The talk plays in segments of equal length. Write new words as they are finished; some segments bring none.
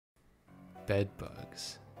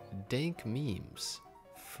Bedbugs, dank memes,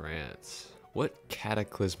 France. What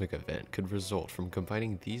cataclysmic event could result from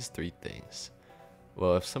combining these three things?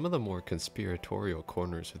 Well, if some of the more conspiratorial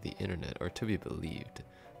corners of the internet are to be believed,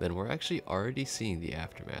 then we're actually already seeing the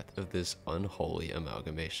aftermath of this unholy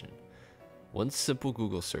amalgamation. One simple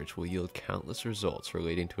Google search will yield countless results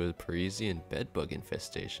relating to a Parisian bedbug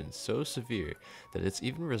infestation so severe that it's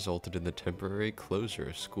even resulted in the temporary closure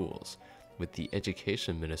of schools, with the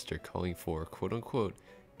education minister calling for quote-unquote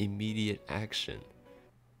immediate action.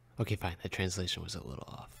 Okay, fine, the translation was a little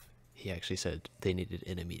off. He actually said they needed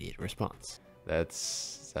an immediate response.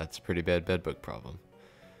 That's a pretty bad bedbug problem.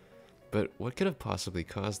 But what could have possibly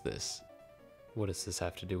caused this? What does this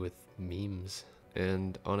have to do with memes?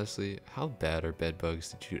 And honestly, how bad are bedbugs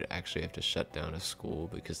that you'd actually have to shut down a school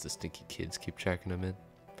because the stinky kids keep tracking them in?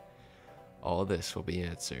 All this will be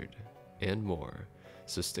answered, and more,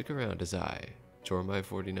 so stick around as I,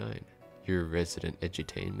 Jormy49, your resident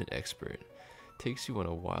edutainment expert, takes you on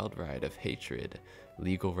a wild ride of hatred,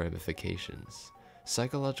 legal ramifications,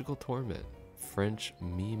 psychological torment, French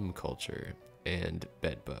meme culture, and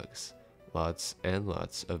bedbugs. Lots and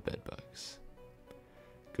lots of bedbugs.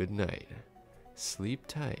 Good night, sleep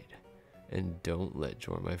tight, and don't let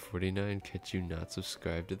Jormy49 catch you not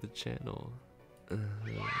subscribed to the channel.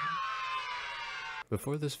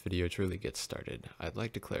 Before this video truly gets started, I'd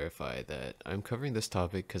like to clarify that I'm covering this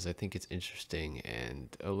topic because I think it's interesting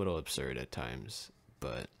and a little absurd at times,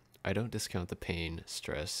 but I don't discount the pain,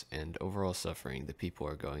 stress, and overall suffering that people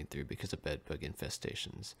are going through because of bedbug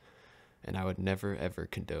infestations, and I would never ever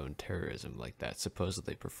condone terrorism like that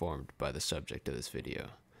supposedly performed by the subject of this video.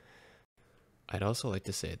 I'd also like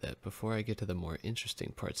to say that before I get to the more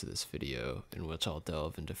interesting parts of this video, in which I'll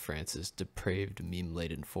delve into France's depraved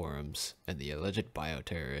meme-laden forums and the alleged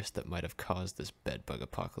bioterrorist that might have caused this bedbug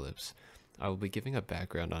apocalypse, I will be giving a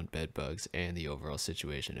background on bedbugs and the overall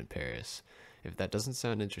situation in Paris. If that doesn't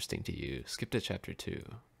sound interesting to you, skip to chapter 2.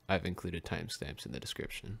 I've included timestamps in the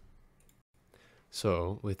description.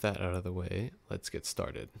 So, with that out of the way, let's get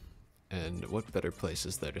started. And what better place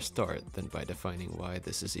is there to start than by defining why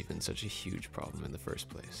this is even such a huge problem in the first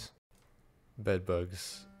place?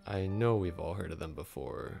 Bedbugs. I know we've all heard of them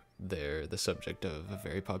before. They're the subject of a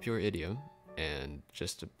very popular idiom, and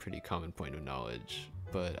just a pretty common point of knowledge,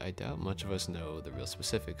 but I doubt much of us know the real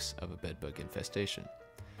specifics of a bedbug infestation.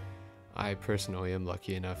 I personally am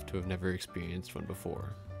lucky enough to have never experienced one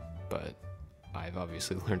before, but I've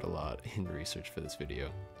obviously learned a lot in research for this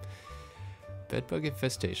video. Bedbug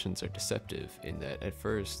infestations are deceptive in that at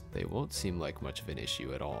first they won't seem like much of an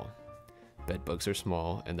issue at all. Bedbugs are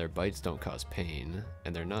small and their bites don't cause pain,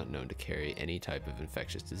 and they're not known to carry any type of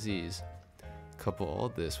infectious disease. Couple all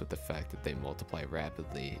this with the fact that they multiply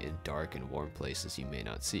rapidly in dark and warm places you may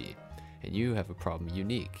not see, and you have a problem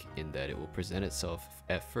unique in that it will present itself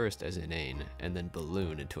at first as inane and then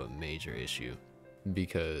balloon into a major issue.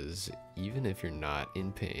 Because even if you're not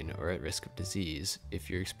in pain or at risk of disease,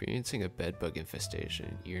 if you're experiencing a bedbug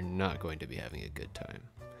infestation, you're not going to be having a good time.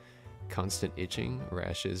 Constant itching,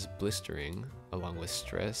 rashes, blistering, along with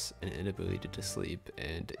stress and inability to sleep,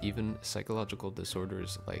 and even psychological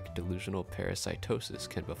disorders like delusional parasitosis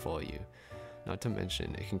can befall you. Not to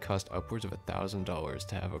mention, it can cost upwards of $1,000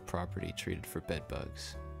 to have a property treated for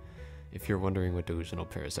bedbugs. If you're wondering what delusional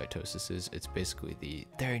parasitosis is, it's basically the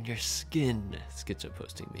 "they're in your skin"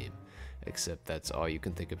 schizo-posting meme, except that's all you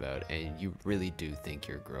can think about and you really do think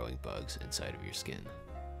you're growing bugs inside of your skin.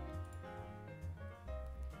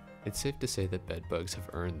 It's safe to say that bedbugs have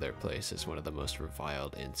earned their place as one of the most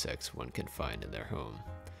reviled insects one can find in their home.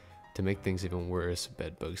 To make things even worse,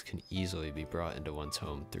 bedbugs can easily be brought into one's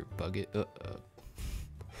home through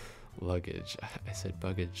luggage. I said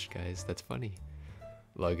buggage, guys, that's funny.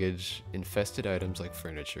 Luggage, infested items like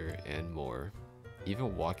furniture, and more.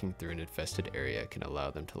 Even walking through an infested area can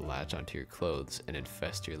allow them to latch onto your clothes and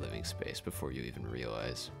infest your living space before you even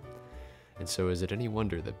realize. And so is it any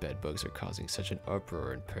wonder that bedbugs are causing such an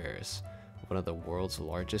uproar in Paris, one of the world's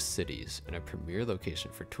largest cities and a premier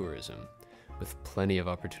location for tourism, with plenty of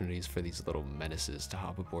opportunities for these little menaces to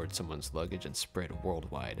hop aboard someone's luggage and spread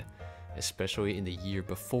worldwide, especially in the year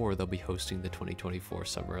before they'll be hosting the 2024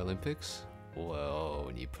 Summer Olympics? Well,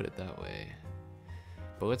 when you put it that way.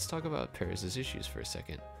 But let's talk about Paris's issues for a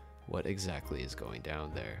second. What exactly is going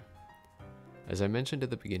down there? As I mentioned at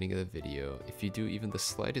the beginning of the video, if you do even the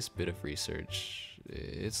slightest bit of research,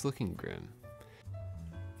 it's looking grim.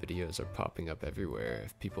 Videos are popping up everywhere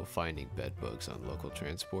of people finding bedbugs on local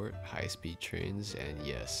transport, high-speed trains, and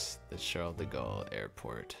yes, the Charles de Gaulle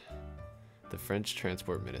airport. The French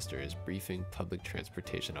transport minister is briefing public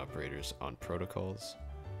transportation operators on protocols,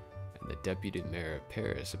 and the deputy mayor of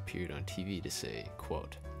Paris appeared on TV to say,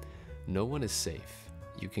 quote, "No one is safe.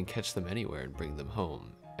 You can catch them anywhere and bring them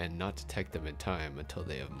home, and not detect them in time until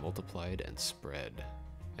they have multiplied and spread,"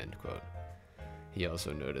 end quote. He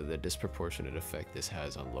also noted the disproportionate effect this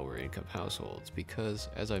has on lower income households because,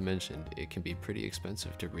 as I mentioned, it can be pretty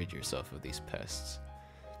expensive to rid yourself of these pests.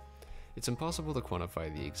 It's impossible to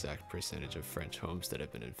quantify the exact percentage of French homes that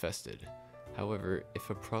have been infested. However, if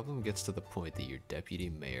a problem gets to the point that your deputy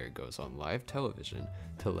mayor goes on live television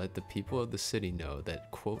to let the people of the city know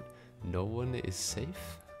that, quote, "no one is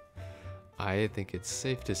safe," I think it's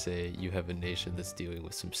safe to say you have a nation that's dealing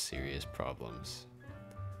with some serious problems.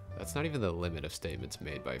 That's not even the limit of statements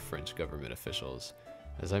made by French government officials.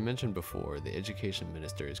 As I mentioned before, the education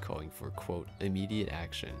minister is calling for, quote, "immediate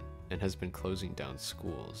action," and has been closing down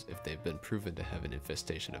schools if they've been proven to have an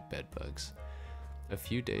infestation of bedbugs. A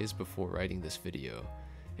few days before writing this video,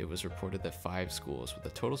 it was reported that 5 schools with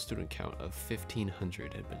a total student count of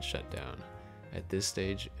 1,500 had been shut down. At this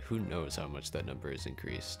stage, who knows how much that number has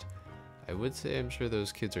increased. I would say I'm sure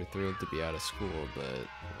those kids are thrilled to be out of school, but,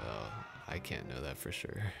 well, I can't know that for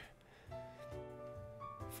sure.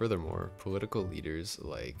 Furthermore, political leaders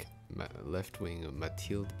like left-wing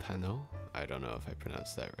Mathilde Panot, I don't know if I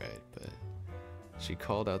pronounced that right, but she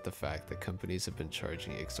called out the fact that companies have been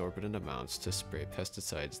charging exorbitant amounts to spray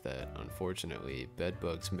pesticides that, unfortunately,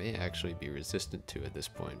 bedbugs may actually be resistant to at this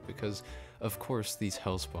point because, of course, these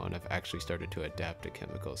hellspawn have actually started to adapt to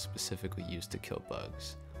chemicals specifically used to kill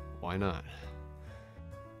bugs. Why not?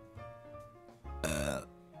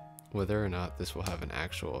 Whether or not this will have an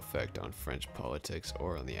actual effect on French politics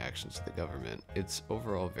or on the actions of the government, it's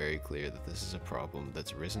overall very clear that this is a problem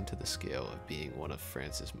that's risen to the scale of being one of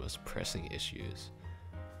France's most pressing issues.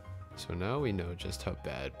 So now we know just how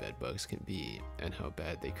bad bedbugs can be, and how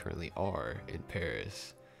bad they currently are in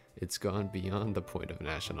Paris. It's gone beyond the point of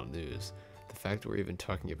national news. The fact we're even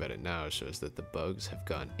talking about it now shows that the bugs have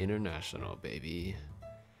gone international, baby.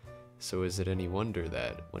 So is it any wonder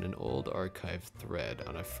that, when an old archived thread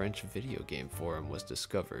on a French video game forum was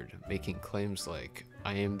discovered, making claims like,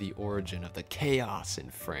 "I am the origin of the chaos in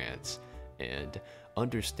France," and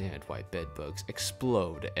 "understand why bedbugs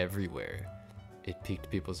explode everywhere," it piqued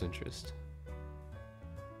people's interest?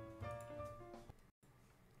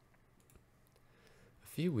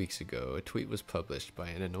 A few weeks ago, a tweet was published by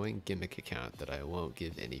an annoying gimmick account that I won't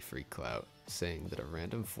give any free clout, saying that a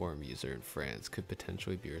random forum user in France could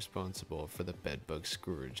potentially be responsible for the bedbug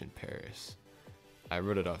scourge in Paris. I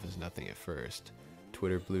wrote it off as nothing at first.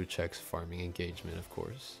 Twitter blue checks farming engagement, of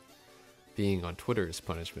course. Being on Twitter is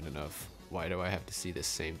punishment enough. Why do I have to see the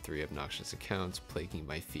same 3 obnoxious accounts plaguing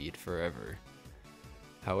my feed forever?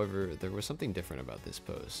 However, there was something different about this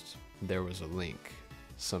post. There was a link.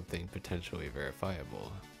 Something potentially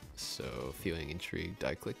verifiable, so feeling intrigued,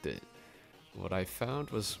 I clicked it. What I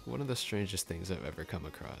found was one of the strangest things I've ever come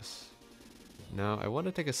across. Now, I want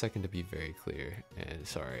to take a second to be very clear, and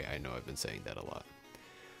sorry, I know I've been saying that a lot.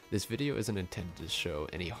 This video isn't intended to show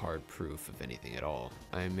any hard proof of anything at all.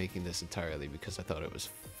 I am making this entirely because I thought it was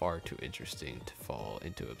far too interesting to fall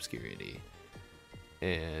into obscurity.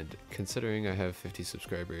 And considering I have 50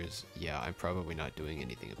 subscribers, yeah, I'm probably not doing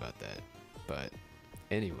anything about that, but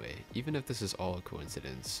anyway, even if this is all a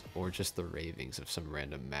coincidence, or just the ravings of some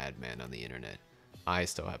random madman on the internet, I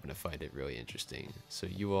still happen to find it really interesting, so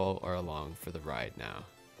you all are along for the ride now.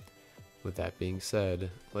 With that being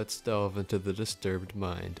said, let's delve into the disturbed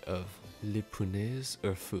mind of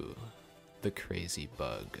LEPUNAISEURFOU, the crazy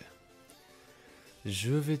bug.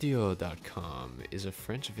 Jeuxvideo.com is a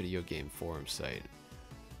French video game forum site.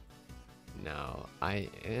 Now, I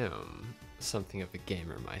am something of a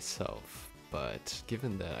gamer myself, but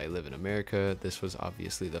given that I live in America, this was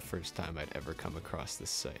obviously the first time I'd ever come across this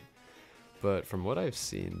site. But from what I've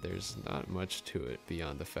seen, there's not much to it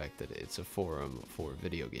beyond the fact that it's a forum for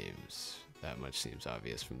video games. That much seems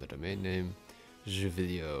obvious from the domain name.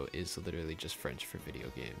 Jeuxvideo is literally just French for video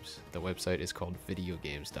games. The website is called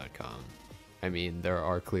videogames.com. I mean, there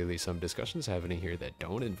are clearly some discussions happening here that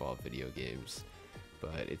don't involve video games,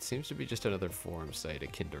 but it seems to be just another forum site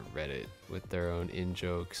akin to Reddit, with their own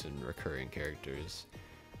in-jokes and recurring characters.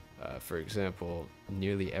 For example,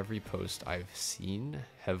 nearly every post I've seen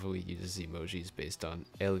heavily uses emojis based on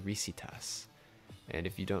El Risitas. And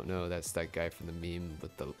if you don't know, that's that guy from the meme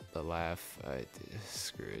with the laugh.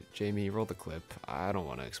 Screw it. Jamie, roll the clip. I don't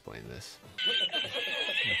want to explain this.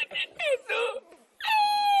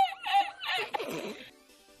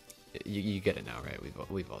 You get it now, right?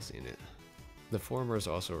 We've all seen it. The forumers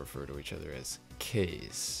also refer to each other as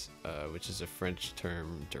Ks, which is a French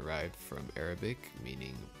term derived from Arabic,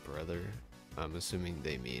 meaning brother. I'm assuming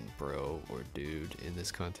they mean bro or dude in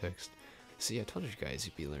this context. See, I told you guys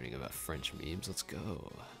you'd be learning about French memes, let's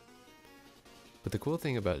go. But the cool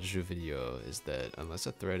thing about jeux vidéo is that unless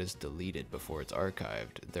a thread is deleted before it's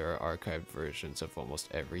archived, there are archived versions of almost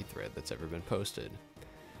every thread that's ever been posted.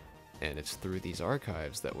 And it's through these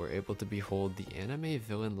archives that we're able to behold the anime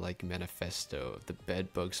villain-like manifesto of the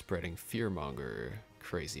bedbug spreading fearmonger,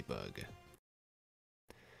 Crazy Bug.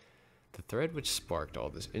 The thread which sparked all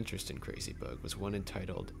this interest in Crazy Bug was one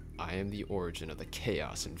entitled, "I am the origin of the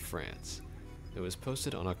chaos in France." It was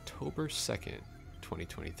posted on October 2nd,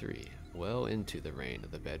 2023, well into the reign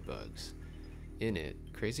of the bedbugs. In it,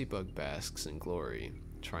 Crazy Bug basks in glory,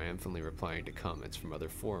 triumphantly replying to comments from other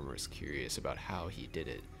forumers curious about how he did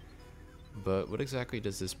it. But what exactly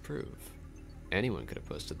does this prove? Anyone could have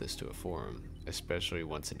posted this to a forum, especially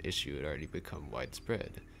once an issue had already become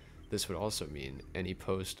widespread. This would also mean any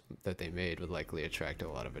post that they made would likely attract a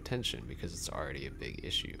lot of attention because it's already a big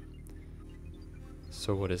issue.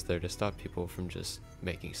 So what is there to stop people from just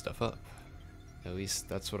making stuff up? At least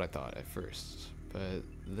that's what I thought at first. But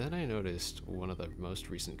then I noticed one of the most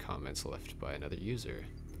recent comments left by another user.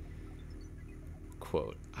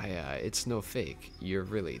 Quote, it's no fake, you're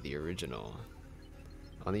really the original.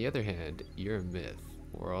 On the other hand, you're a myth.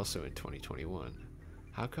 We're also in 2021.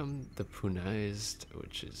 How come the punaised,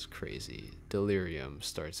 which is crazy, delirium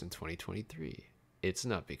starts in 2023? It's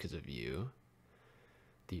not because of you.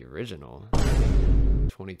 The original,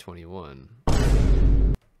 2021.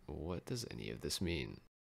 What does any of this mean?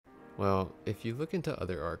 Well, if you look into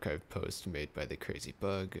other archive posts made by the Crazy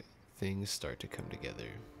Bug, things start to come together.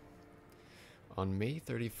 On May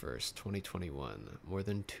 31st, 2021, more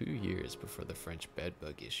than 2 years before the French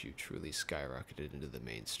bedbug issue truly skyrocketed into the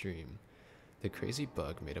mainstream, the Crazy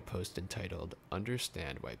Bug made a post entitled,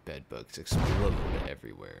 "Understand why bedbugs explode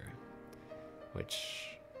everywhere,"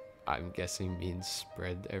 which I'm guessing means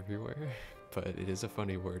spread everywhere, but it is a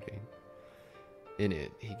funny wording. In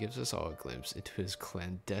it, he gives us all a glimpse into his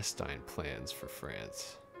clandestine plans for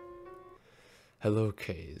France. Hello,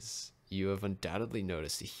 Kays. You have undoubtedly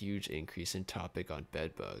noticed a huge increase in topic on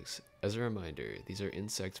bedbugs. As a reminder, these are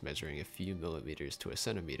insects measuring a few millimeters to a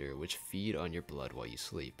centimeter which feed on your blood while you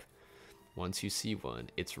sleep. Once you see one,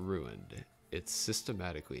 it's ruined. It's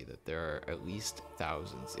systematically that there are at least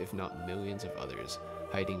thousands, if not millions of others,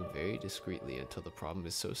 hiding very discreetly until the problem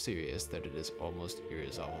is so serious that it is almost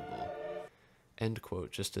irresolvable. End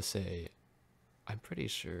quote, just to say, I'm pretty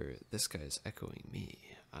sure this guy's echoing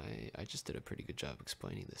me. I just did a pretty good job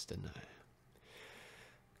explaining this, didn't I?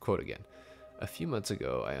 Quote again. A few months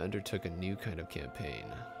ago, I undertook a new kind of campaign.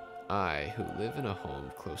 I, who live in a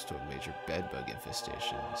home close to a major bedbug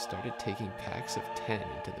infestation, started taking packs of 10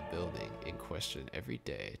 into the building in question every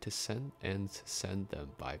day to send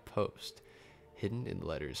them by post, hidden in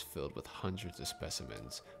letters filled with hundreds of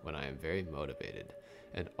specimens when I am very motivated,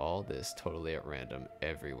 and all this totally at random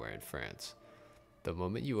everywhere in France. The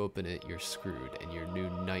moment you open it, you're screwed and your new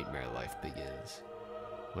nightmare life begins.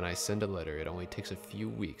 When I send a letter, it only takes a few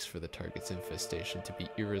weeks for the target's infestation to be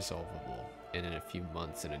irresolvable, and in a few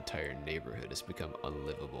months an entire neighborhood has become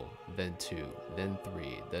unlivable, then 2, then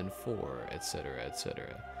 3, then 4, etc.,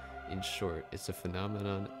 etc. In short, it's a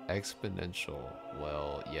phenomenon exponential.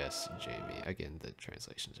 Well, yes, Jamie. Again, the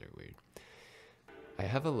translations are weird. I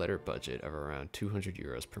have a letter budget of around 200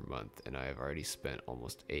 euros per month, and I have already spent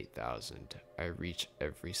almost 8,000. I reach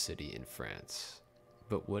every city in France.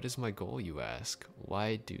 But what is my goal, you ask?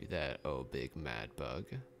 Why do that, oh big mad bug?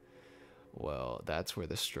 Well, that's where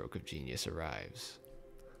the stroke of genius arrives.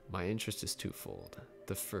 My interest is twofold.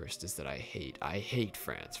 The first is that I hate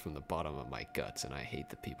France from the bottom of my guts, and I hate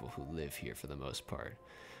the people who live here for the most part.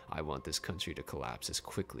 I want this country to collapse as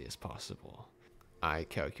quickly as possible. I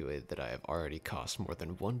calculated that I have already cost more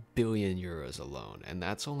than 1 billion euros alone, and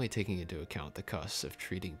that's only taking into account the costs of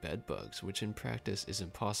treating bedbugs, which in practice is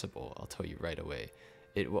impossible, I'll tell you right away.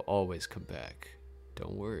 It will always come back.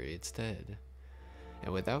 Don't worry, it's dead.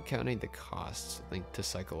 And without counting the costs linked to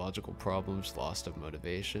psychological problems, loss of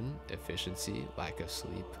motivation, efficiency, lack of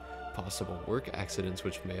sleep, possible work accidents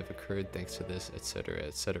which may have occurred thanks to this, etc.,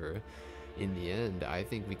 etc., in the end, I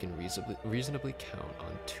think we can reasonably count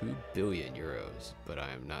on 2 billion euros, but I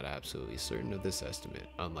am not absolutely certain of this estimate,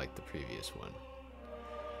 unlike the previous one.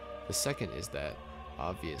 The second is that,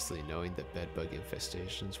 obviously knowing that bedbug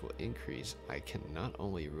infestations will increase, I can not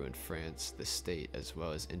only ruin France, the state, as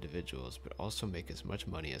well as individuals, but also make as much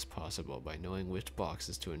money as possible by knowing which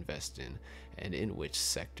boxes to invest in, and in which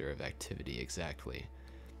sector of activity exactly.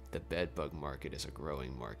 The bedbug market is a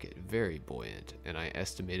growing market, very buoyant, and I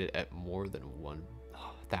estimate it at more than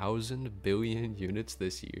 1,000 billion units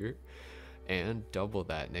this year, and double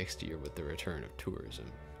that next year with the return of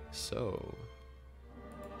tourism. So,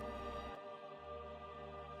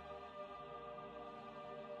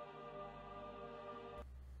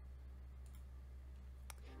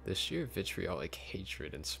 The sheer vitriolic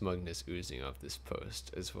hatred and smugness oozing off this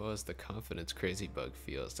post, as well as the confidence Crazy Bug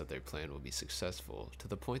feels that their plan will be successful, to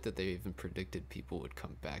the point that they even predicted people would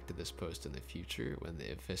come back to this post in the future when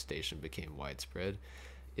the infestation became widespread,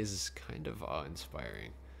 is kind of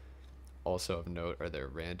awe-inspiring. Also of note are their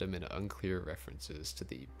random and unclear references to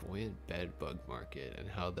the buoyant bedbug market and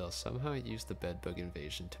how they'll somehow use the bedbug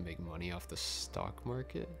invasion to make money off the stock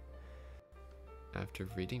market. After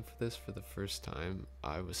reading this for the first time,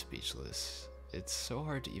 I was speechless. It's so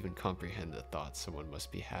hard to even comprehend the thoughts someone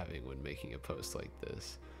must be having when making a post like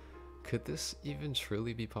this. Could this even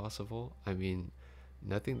truly be possible? I mean,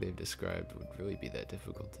 nothing they've described would really be that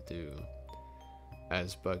difficult to do.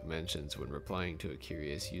 As Bug mentions when replying to a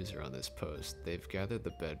curious user on this post, they've gathered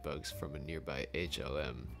the bedbugs from a nearby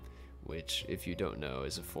HLM, which, if you don't know,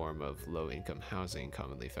 is a form of low-income housing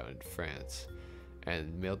commonly found in France,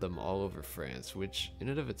 and mailed them all over France, which in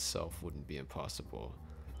and of itself wouldn't be impossible.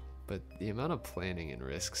 But the amount of planning and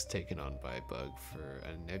risks taken on by Bug for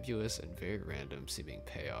a nebulous and very random seeming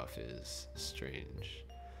payoff is strange.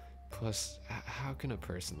 Plus, how can a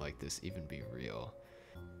person like this even be real?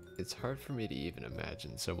 It's hard for me to even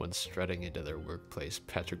imagine someone strutting into their workplace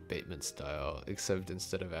Patrick Bateman style, except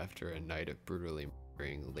instead of after a night of brutally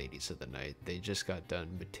murdering ladies of the night, they just got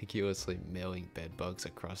done meticulously mailing bedbugs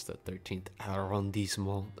across the 13th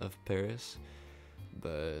arrondissement of Paris.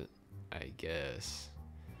 But I guess.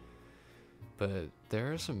 But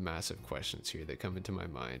there are some massive questions here that come into my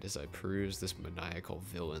mind as I peruse this maniacal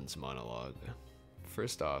villain's monologue.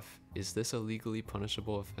 First off, is this a legally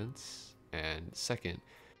punishable offense? And second,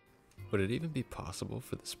 would it even be possible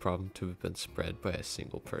for this problem to have been spread by a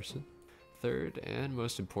single person? Third, and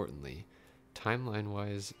most importantly,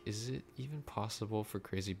 timeline-wise, is it even possible for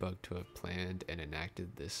Crazy Bug to have planned and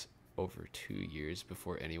enacted this over 2 years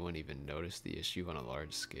before anyone even noticed the issue on a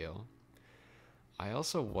large scale? I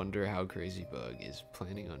also wonder how Crazy Bug is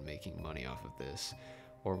planning on making money off of this,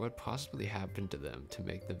 or what possibly happened to them to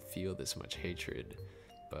make them feel this much hatred.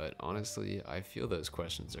 But honestly, I feel those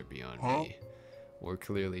questions are beyond me. We're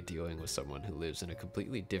clearly dealing with someone who lives in a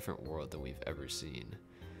completely different world than we've ever seen.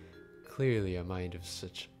 Clearly a mind of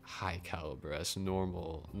such high caliber as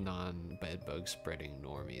normal, non-bedbug spreading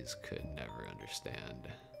normies could never understand.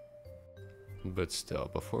 But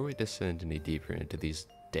still, before we descend any deeper into these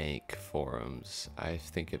dank forums, I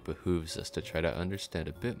think it behooves us to try to understand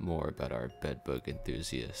a bit more about our bedbug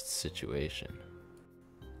enthusiast situation.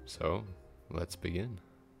 So, let's begin.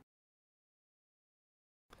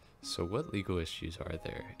 So what legal issues are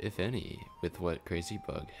there, if any, with what Crazy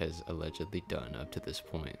Bug has allegedly done up to this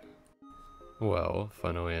point? Well,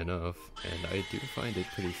 funnily enough, and I do find it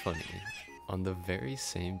pretty funny, on the very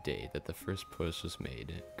same day that the first post was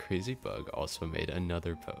made, Crazy Bug also made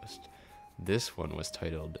another post. This one was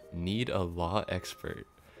titled, "Need a Law Expert."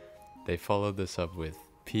 They followed this up with,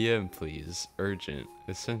 "PM please, urgent,"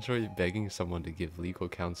 essentially begging someone to give legal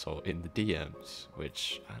counsel in the DMs,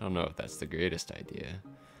 which I don't know if that's the greatest idea.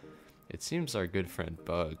 It seems our good friend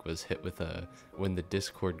Bug was hit with a "when the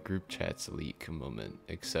Discord group chats leak" moment,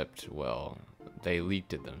 except, well, they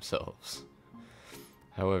leaked it themselves.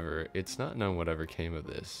 However, it's not known whatever came of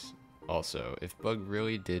this. Also, if Bug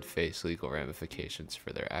really did face legal ramifications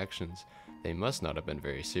for their actions, they must not have been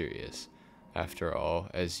very serious. After all,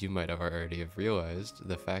 as you might have already have realized,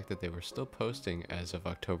 the fact that they were still posting as of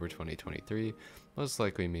October 2023 most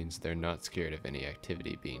likely means they're not scared of any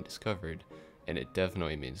activity being discovered, and it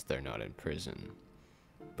definitely means they're not in prison.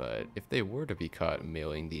 But if they were to be caught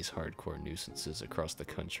mailing these hardcore nuisances across the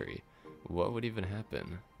country, what would even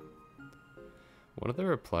happen? One of the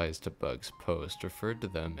replies to Bug's post referred to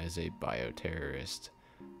them as a bioterrorist.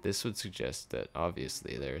 This would suggest that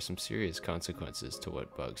obviously there are some serious consequences to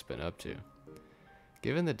what Bug's been up to.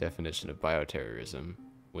 Given the definition of bioterrorism,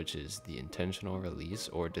 which is the intentional release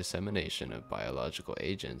or dissemination of biological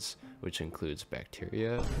agents, which includes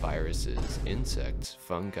bacteria, viruses, insects,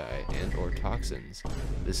 fungi, and/or toxins,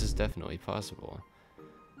 this is definitely possible.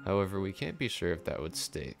 However, we can't be sure if that would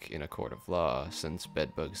stick in a court of law, since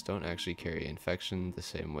bedbugs don't actually carry infection the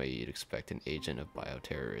same way you'd expect an agent of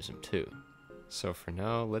bioterrorism to. So for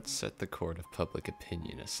now, let's set the court of public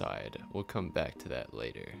opinion aside. We'll come back to that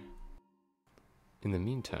later. In the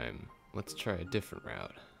meantime, let's try a different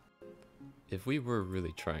route. If we were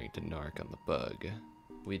really trying to narc on the bug,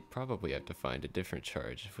 we'd probably have to find a different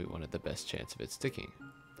charge if we wanted the best chance of it sticking.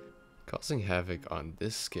 Causing havoc on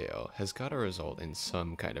this scale has got to result in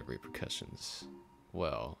some kind of repercussions.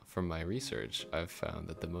 Well, from my research, I've found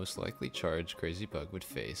that the most likely charge Crazy Bug would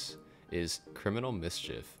face is criminal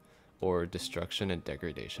mischief or destruction and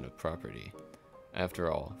degradation of property.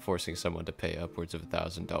 After all, forcing someone to pay upwards of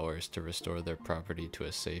 $1,000 to restore their property to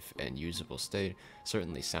a safe and usable state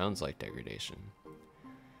certainly sounds like degradation.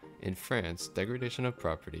 In France, degradation of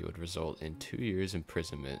property would result in 2 years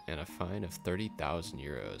imprisonment and a fine of 30,000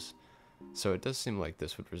 euros. So it does seem like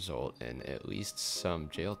this would result in at least some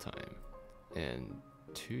jail time. And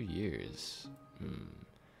 2 years?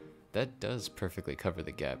 That does perfectly cover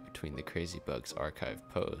the gap between the Crazy Bug's archived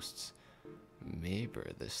posts. Maybe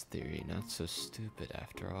this theory not so stupid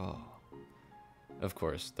after all. Of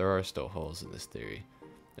course, there are still holes in this theory.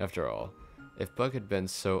 After all, if Bug had been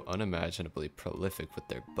so unimaginably prolific with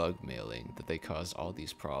their bug mailing that they caused all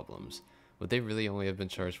these problems, would they really only have been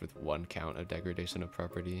charged with 1 count of degradation of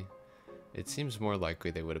property? It seems more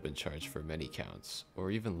likely they would have been charged for many counts,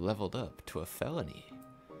 or even leveled up to a felony.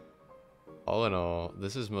 All in all,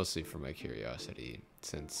 this is mostly for my curiosity,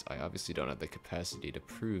 since I obviously don't have the capacity to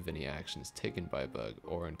prove any actions taken by Bug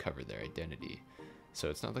or uncover their identity, so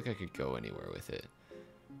it's not like I could go anywhere with it.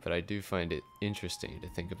 But I do find it interesting to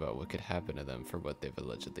think about what could happen to them for what they've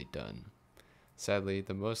allegedly done. Sadly,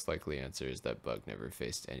 the most likely answer is that Bug never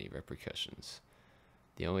faced any repercussions.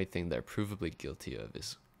 The only thing they're provably guilty of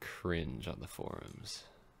is cringe on the forums.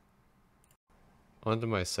 On to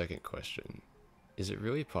my second question. Is it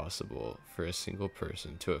really possible for a single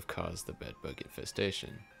person to have caused the bedbug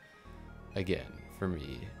infestation? Again, for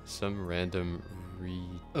me, some random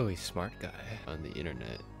really smart guy on the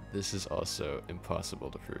internet, this is also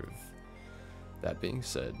impossible to prove. That being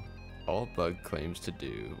said, all Bug claims to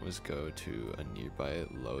do was go to a nearby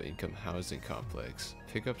low-income housing complex,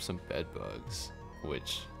 pick up some bedbugs,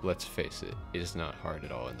 which, let's face it, is not hard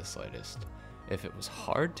at all in the slightest. If it was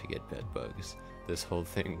hard to get bedbugs, this whole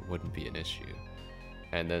thing wouldn't be an issue.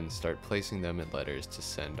 And then start placing them in letters to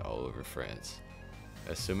send all over France.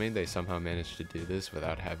 Assuming they somehow managed to do this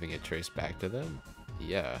without having it traced back to them?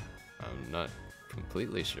 Yeah, I'm not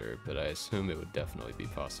completely sure, but I assume it would definitely be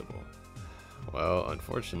possible. Well,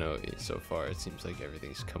 unfortunately, so far it seems like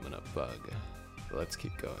everything's coming up Bug. But let's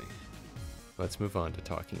keep going. Let's move on to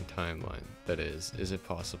talking timeline. That is it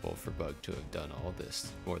possible for Bug to have done all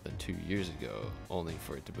this more than 2 years ago, only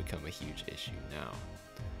for it to become a huge issue now?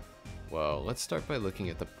 Well, let's start by looking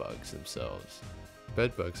at the bugs themselves.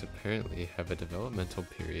 Bedbugs apparently have a developmental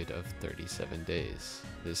period of 37 days.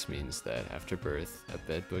 This means that after birth, a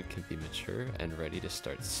bedbug can be mature and ready to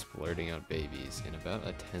start splurting out babies in about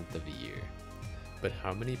 1/10 of a year. But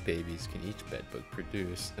how many babies can each bedbug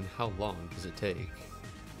produce, and how long does it take?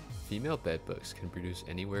 Female bedbugs can produce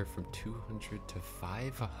anywhere from 200 to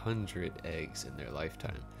 500 eggs in their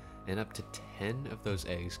lifetime, and up to 10 of those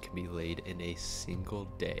eggs can be laid in a single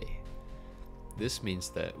day. This means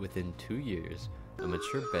that within 2 years, a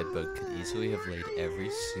mature bedbug could easily have laid every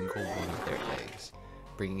single one of their eggs,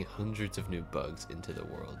 bringing hundreds of new bugs into the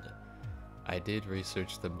world. I did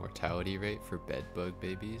research the mortality rate for bedbug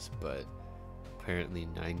babies, but apparently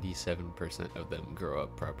 97% of them grow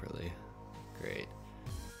up properly. Great.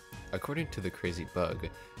 According to the Crazy Bug,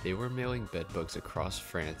 they were mailing bedbugs across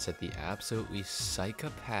France at the absolutely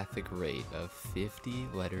psychopathic rate of 50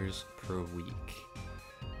 letters per week.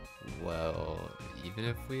 Well, even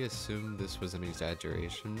if we assume this was an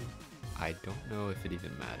exaggeration, I don't know if it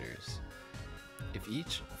even matters. If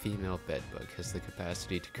each female bedbug has the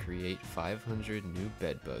capacity to create 500 new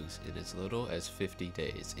bedbugs in as little as 50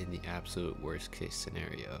 days in the absolute worst case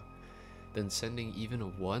scenario, then sending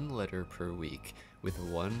even 1 letter per week with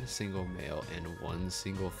 1 single male and 1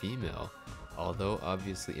 single female, although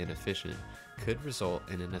obviously inefficient, could result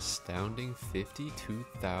in an astounding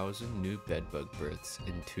 52,000 new bedbug births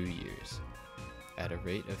in 2 years. At a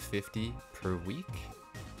rate of 50 per week,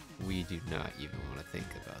 we do not even want to think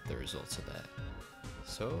about the results of that.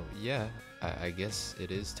 So yeah, I guess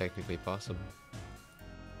it is technically possible.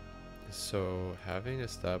 So having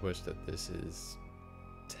established that this is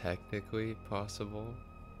technically possible,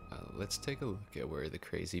 let's take a look at where the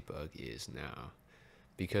Crazy Bug is now.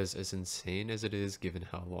 Because as insane as it is given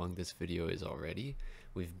how long this video is already,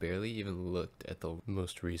 we've barely even looked at the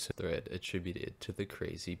most recent thread attributed to the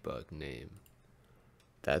Crazy Bug name.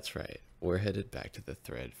 That's right, we're headed back to the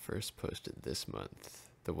thread first posted this month,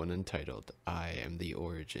 the one entitled, "I am the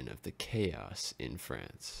origin of the chaos in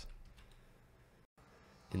France."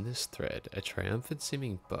 In this thread, a triumphant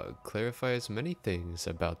seeming bug clarifies many things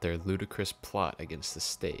about their ludicrous plot against the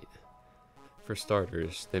state. For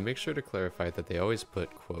starters, they make sure to clarify that they always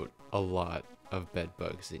put, quote, "a lot" of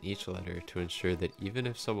bedbugs in each letter to ensure that even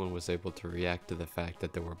if someone was able to react to the fact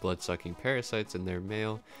that there were blood-sucking parasites in their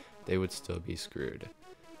mail, they would still be screwed.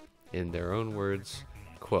 In their own words,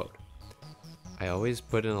 quote, I always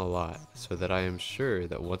put in a lot, so that I am sure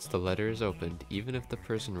that once the letter is opened, even if the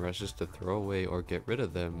person rushes to throw away or get rid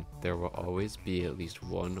of them, there will always be at least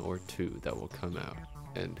one or two that will come out.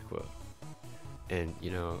 End quote. And you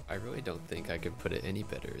know, I really don't think I can put it any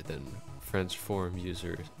better than French forum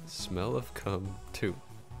user Smell of Cum 2.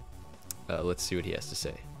 Let's see what he has to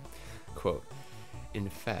say. Quote, in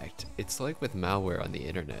fact, it's like with malware on the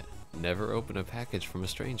internet. Never open a package from a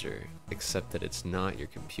stranger, except that it's not your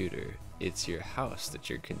computer, it's your house that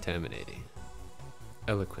you're contaminating.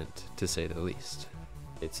 Eloquent, to say the least.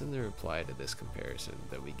 It's in the reply to this comparison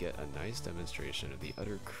that we get a nice demonstration of the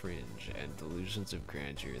utter cringe and delusions of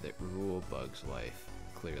grandeur that rule Bug's life,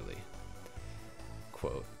 clearly.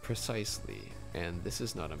 Quote, precisely, and this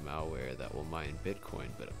is not a malware that will mine Bitcoin,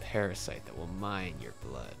 but a parasite that will mine your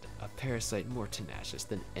blood. A parasite more tenacious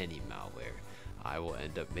than any malware. I will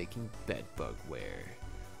end up making Bedbug ware.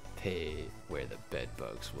 Pay where the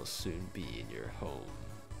bedbugs will soon be in your home.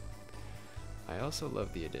 I also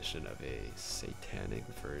love the addition of a satanic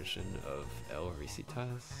version of El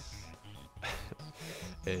Risitas.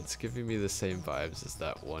 It's giving me the same vibes as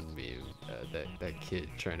that one meme, that kid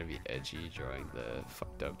trying to be edgy drawing the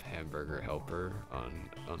fucked up hamburger helper on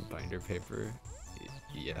binder paper.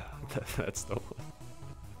 Yeah, that's the one.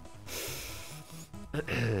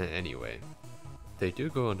 Anyway, they do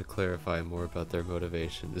go on to clarify more about their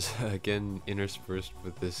motivations, again interspersed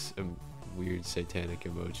with this weird satanic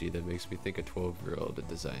emoji that makes me think a 12-year-old had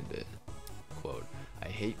designed it. Quote, I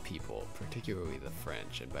hate people, particularly the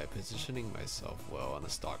French, and by positioning myself well on the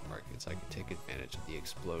stock markets, I can take advantage of the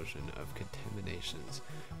explosion of contaminations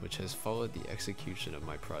which has followed the execution of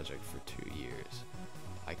my project for 2 years.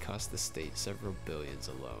 I cost the state several billions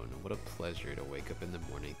alone, and what a pleasure to wake up in the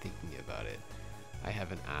morning thinking about it. I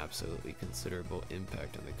have an absolutely considerable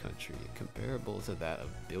impact on the country, comparable to that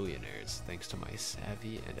of billionaires, thanks to my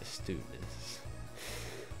savvy and astuteness.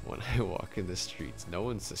 When I walk in the streets, no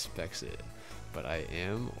one suspects it, but I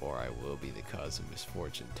am, or I will be, the cause of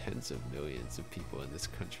misfortune tens of millions of people in this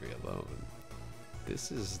country alone.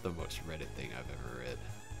 This is the most Reddit thing I've ever read.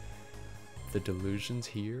 The delusions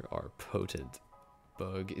here are potent.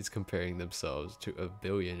 Bug is comparing themselves to a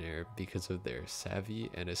billionaire because of their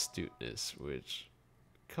savvy and astuteness, which,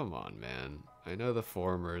 come on man, I know the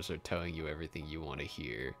forumers are telling you everything you want to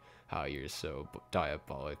hear, how you're so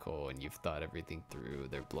diabolical and you've thought everything through,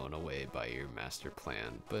 they're blown away by your master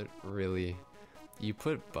plan, but really, you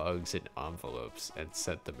put bugs in envelopes and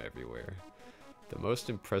sent them everywhere. The most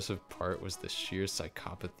impressive part was the sheer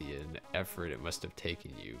psychopathy and effort it must have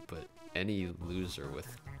taken you, but any loser with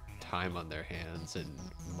time on their hands and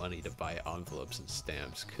money to buy envelopes and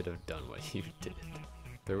stamps could have done what you did.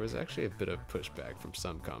 There was actually a bit of pushback from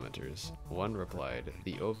some commenters. One replied,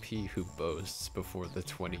 the OP who boasts before the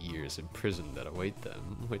 20 years in prison that await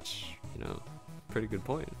them, which, you know, pretty good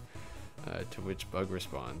point. To which Bug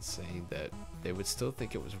responds, saying that they would still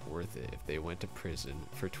think it was worth it if they went to prison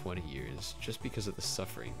for 20 years just because of the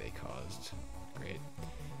suffering they caused. Great.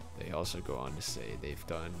 They also go on to say they've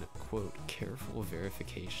done, quote, careful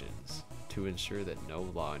verifications to ensure that no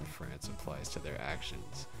law in France applies to their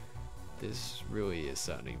actions. This really is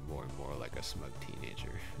sounding more and more like a smug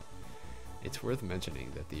teenager. It's worth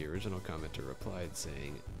mentioning that the original commenter replied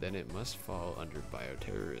saying, then it must fall under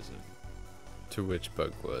bioterrorism. To which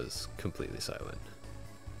Bug was completely silent.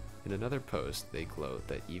 In another post, they gloat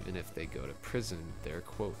that even if they go to prison, their,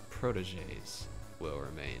 quote, proteges will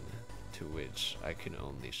remain, to which I can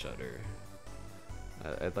only shudder.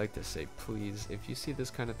 I'd like to say, please, if you see this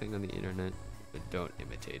kind of thing on the internet, don't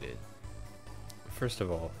imitate it. First of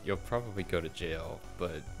all, you'll probably go to jail,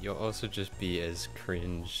 but you'll also just be as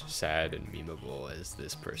cringe, sad, and memeable as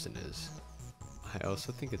this person is. I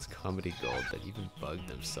also think it's comedy gold that even Bug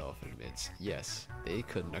themselves admits, yes, they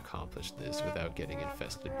couldn't accomplish this without getting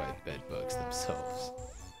infested by bedbugs themselves.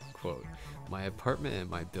 Quote, my apartment and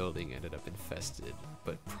my building ended up infested,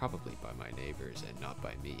 but probably by my neighbors and not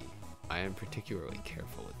by me. I am particularly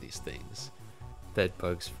careful with these things.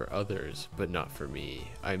 Bedbugs for others, but not for me.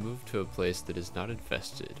 I moved to a place that is not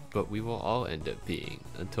infested, but we will all end up being,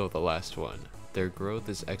 until the last one. Their growth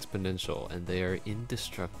is exponential and they are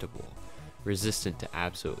indestructible, resistant to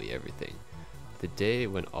absolutely everything. The day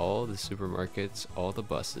when all the supermarkets, all the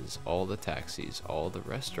buses, all the taxis, all the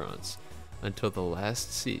restaurants, until the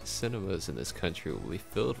last seat cinemas in this country will be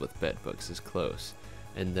filled with bedbugs is close,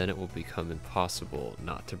 and then it will become impossible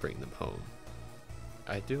not to bring them home.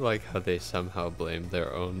 I do like how they somehow blame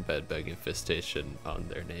their own bedbug infestation on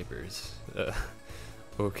their neighbors.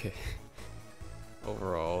 Okay.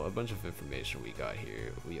 Overall, a bunch of information we got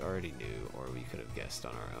here we already knew or we could have guessed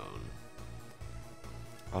on our own.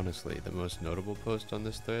 Honestly, the most notable post on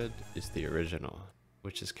this thread is the original,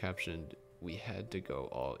 which is captioned, "We had to go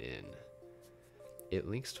all in." It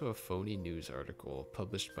links to a phony news article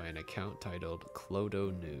published by an account titled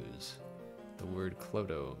Clodo News. The word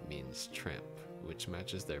Clodo means tramp, which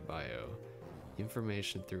matches their bio.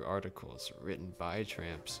 Information through articles written by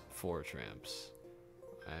tramps for tramps.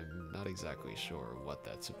 I'm not exactly sure what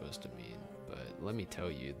that's supposed to mean, but let me tell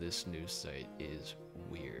you, this news site is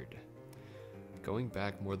weird. Going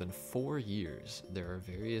back more than 4 years, there are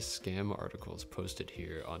various scam articles posted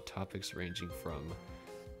here on topics ranging from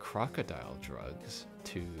crocodile drugs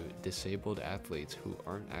to disabled athletes who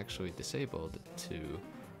aren't actually disabled to,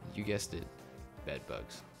 you guessed it,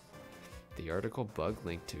 bedbugs. The article Bug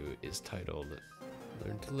linked to is titled,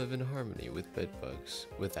 "Learn to live in harmony with bedbugs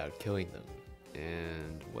without killing them."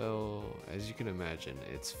 And, well, as you can imagine,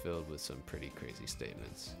 it's filled with some pretty crazy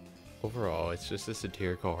statements. Overall, it's just a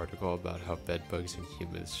satirical article about how bedbugs and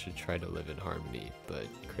humans should try to live in harmony, but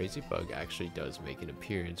Crazy Bug actually does make an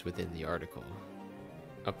appearance within the article.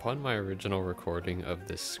 Upon my original recording of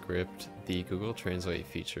this script, the Google Translate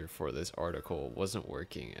feature for this article wasn't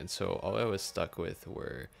working, and so all I was stuck with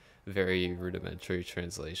were very rudimentary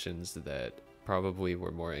translations that probably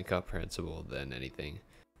were more incomprehensible than anything.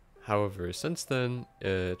 However, since then,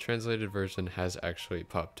 a translated version has actually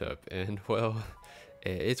popped up, and well,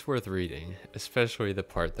 it's worth reading, especially the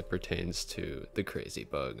part that pertains to the Crazy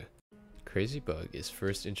Bug. Crazy Bug is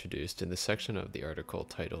first introduced in the section of the article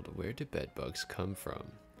titled, "Where do bedbugs come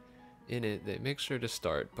from?" In it, they make sure to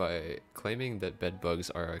start by claiming that bedbugs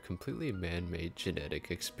are a completely man-made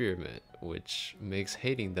genetic experiment, which makes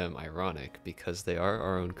hating them ironic because they are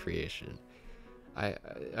our own creation. I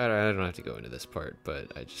don't have to go into this part,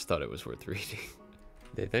 but I just thought it was worth reading.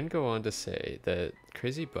 They then go on to say that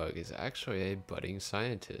Crazy Bug is actually a budding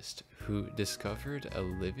scientist who discovered a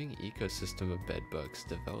living ecosystem of bedbugs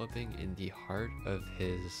developing in the heart of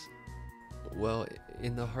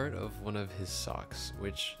one of his socks,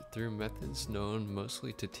 which through methods known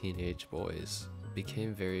mostly to teenage boys,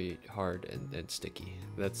 became very hard and sticky.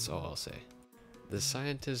 That's all I'll say. The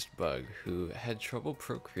scientist Bug, who had trouble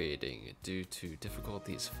procreating due to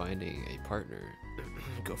difficulties finding a partner,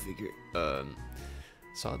 go figure,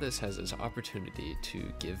 saw this as his opportunity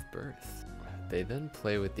to give birth. They then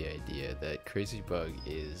play with the idea that Crazy Bug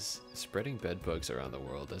is spreading bedbugs around the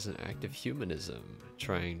world as an act of humanism,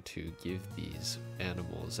 trying to give these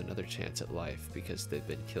animals another chance at life because they've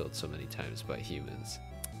been killed so many times by humans.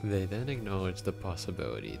 They then acknowledge the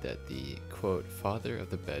possibility that the, quote, father of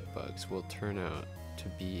the bedbugs will turn out to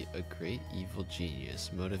be a great evil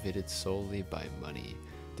genius motivated solely by money,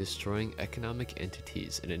 destroying economic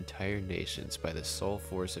entities and entire nations by the sole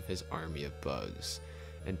force of his army of bugs,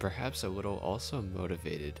 and perhaps a little also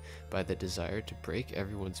motivated by the desire to break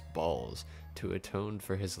everyone's balls to atone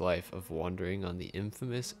for his life of wandering on the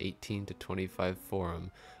infamous 18 to 25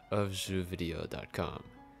 forum of jeuxvideo.com.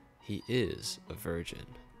 He is a virgin.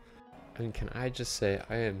 And can I just say,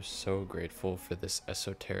 I am so grateful for this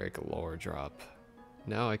esoteric lore drop.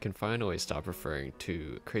 Now I can finally stop referring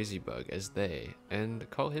to Crazy Bug as they, and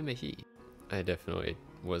call him a he. I definitely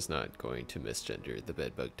was not going to misgender the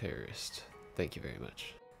bedbug terrorist. Thank you very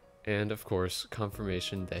much. And of course,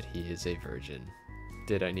 confirmation that he is a virgin.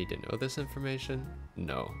 Did I need to know this information?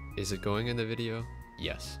 No. Is it going in the video?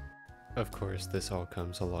 Yes. Of course, this all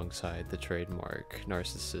comes alongside the trademark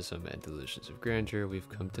narcissism and delusions of grandeur we've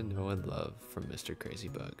come to know and love from Mr. Crazy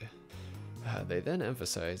Bug. They then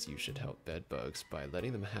emphasize you should help bedbugs by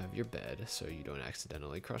letting them have your bed so you don't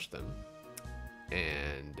accidentally crush them.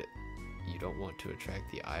 And you don't want to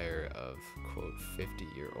attract the ire of, quote,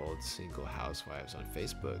 50-year-old single housewives on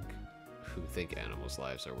Facebook who think animals'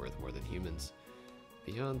 lives are worth more than humans.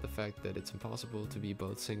 Beyond the fact that it's impossible to be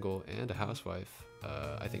both single and a housewife,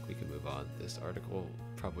 I think we can move on. This article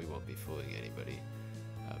probably won't be fooling anybody,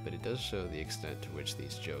 but it does show the extent to which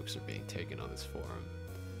these jokes are being taken on this forum.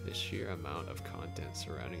 The sheer amount of content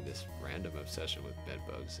surrounding this random obsession with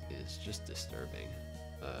bedbugs is just disturbing.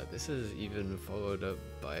 This is even followed up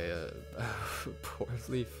by a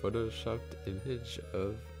poorly photoshopped image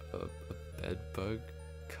of a bedbug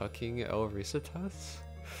cucking El Risatas.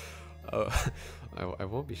 I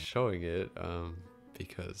won't be showing it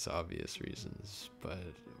because obvious reasons, but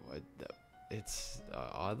it's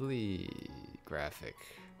oddly graphic.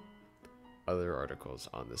 Other articles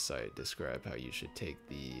on the site describe how you should take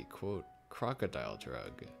the, quote, crocodile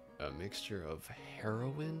drug, a mixture of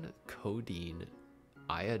heroin, codeine,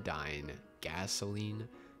 iodine, gasoline,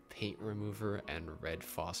 paint remover, and red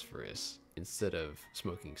phosphorus instead of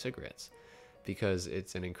smoking cigarettes, because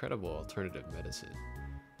it's an incredible alternative medicine,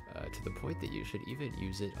 to the point that you should even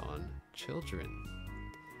use it on children.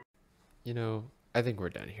 You know, I think we're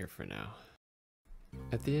done here for now.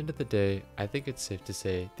 At the end of the day, I think it's safe to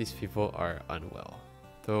say these people are unwell.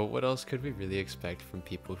 Though what else could we really expect from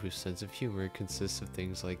people whose sense of humor consists of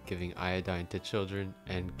things like giving iodine to children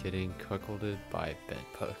and getting cuckolded by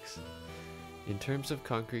bedbugs? In terms of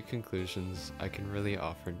concrete conclusions, I can really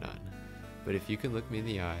offer none. But if you can look me in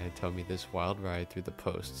the eye and tell me this wild ride through the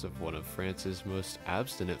posts of one of France's most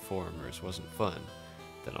abstinent forumers wasn't fun,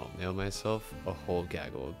 then I'll mail myself a whole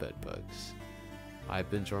gaggle of bedbugs. I've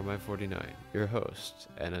been Jormy49, your host,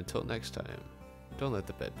 and until next time, don't let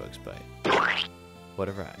the bedbugs bite. What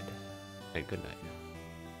a ride, and good night.